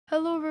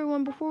Hello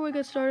everyone, before we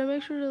get started,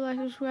 make sure to like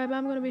and subscribe.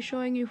 I'm going to be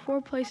showing you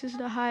 4 places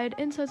to hide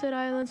in Sunset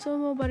Island so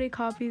nobody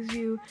copies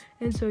you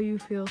and so you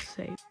feel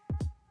safe.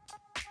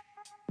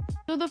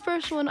 So the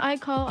first one I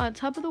call On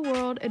Top of the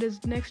World. It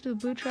is next to the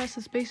Blue Truss.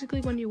 It's basically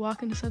when you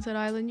walk into Sunset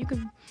Island. You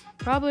can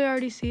probably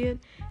already see it.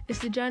 It's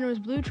the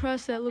ginormous blue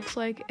truss that looks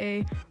like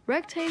a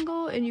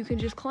rectangle, and you can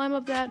just climb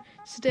up that,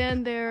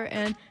 stand there,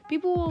 and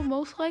people will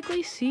most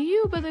likely see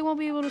you, but they won't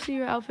be able to see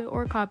your outfit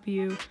or copy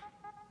you.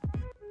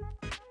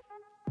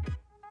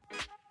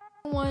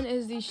 One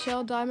is the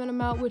shell diamond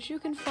amount, which you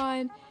can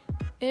find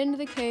in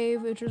the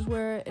cave, which is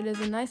where it is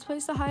a nice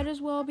place to hide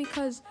as well,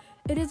 because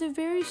it is a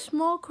very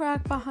small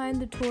crack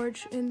behind the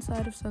torch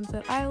inside of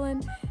Sunset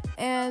Island,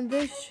 and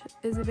this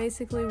is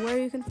basically where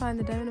you can find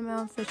the diamond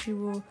amounts the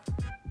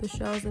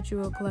shells that you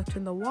will collect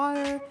in the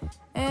water,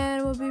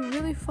 and it will be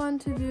really fun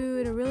to do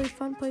and a really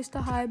fun place to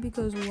hide,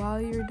 because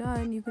while you're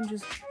done you can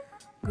just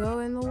go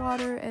in the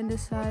water and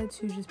decide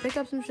to just pick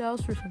up some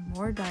shells for some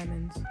more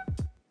diamonds.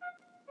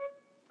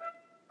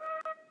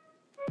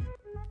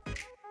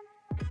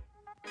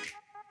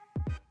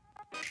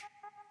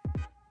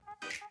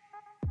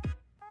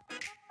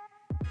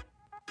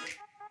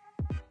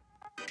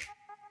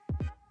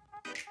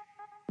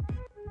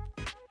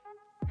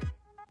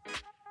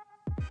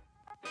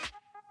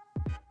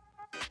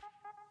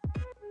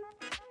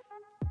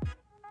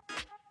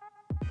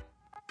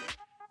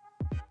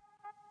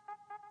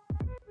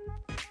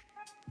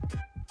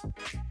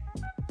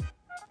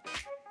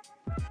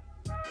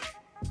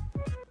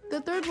 The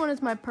third one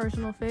is my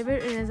personal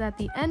favorite. It is at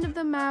the end of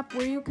the map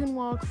where you can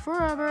walk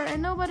forever and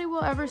nobody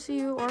will ever see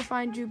you or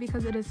find you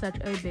because it is such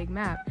a big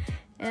map.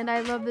 And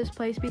I love this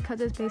place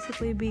because it's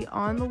basically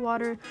beyond the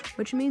water,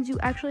 which means you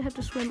actually have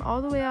to swim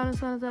all the way out on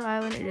Sunset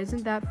Island. It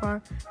isn't that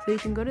far, so you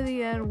can go to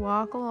the end,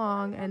 walk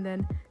along, and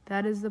then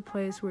that is the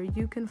place where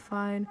you can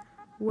find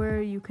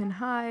where you can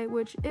hide,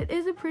 which it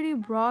is a pretty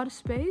broad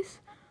space,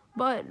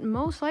 but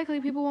most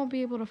likely people won't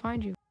be able to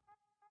find you.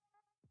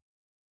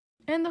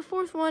 And the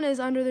fourth one is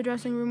under the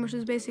dressing room, which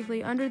is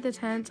basically under the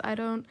tents. I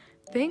don't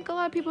think a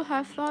lot of people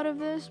have thought of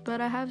this,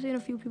 but I have seen a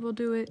few people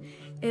do it.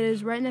 It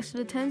is right next to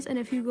the tents, and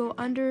if you go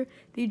under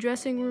the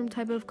dressing room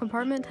type of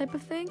compartment type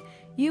of thing,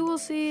 you will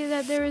see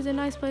that there is a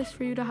nice place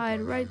for you to hide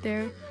right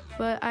there.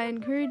 But I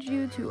encourage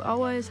you to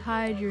always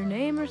hide your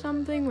name or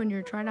something when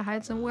you're trying to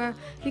hide somewhere,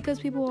 because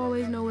people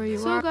always know where you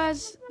are. So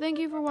guys, thank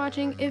you for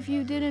watching. If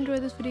you did enjoy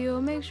this video,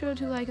 make sure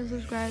to like and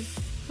subscribe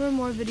for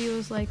more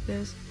videos like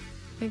this.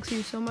 Thanks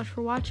you so much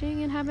for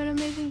watching, and have an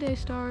amazing day,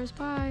 stars.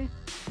 Bye.